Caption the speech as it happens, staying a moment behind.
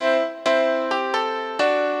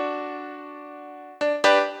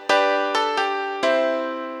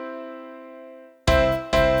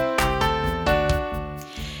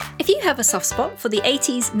have a soft spot for the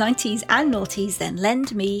 80s, 90s and noughties, then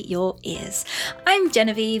lend me your ears. I'm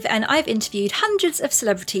Genevieve and I've interviewed hundreds of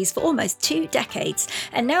celebrities for almost 2 decades,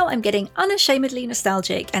 and now I'm getting unashamedly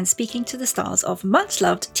nostalgic and speaking to the stars of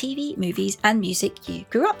much-loved TV, movies and music you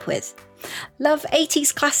grew up with. Love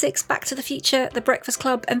 80s classics Back to the Future, The Breakfast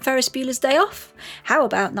Club and Ferris Bueller's Day Off? How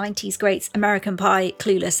about 90s greats American Pie,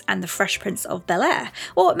 Clueless and The Fresh Prince of Bel-Air?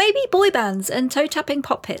 Or maybe boy bands and toe-tapping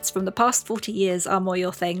pop hits from the past 40 years are more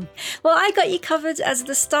your thing? Well, I got you covered as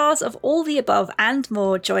the stars of all the above and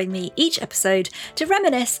more join me each episode to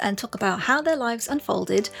reminisce and talk about how their lives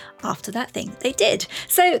unfolded after that thing they did.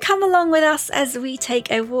 So come along with us as we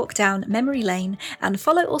take a walk down memory lane, and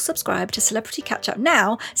follow or subscribe to Celebrity Catch Up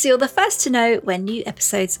now so you're the first to know when new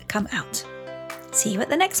episodes come out. See you at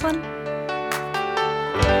the next one.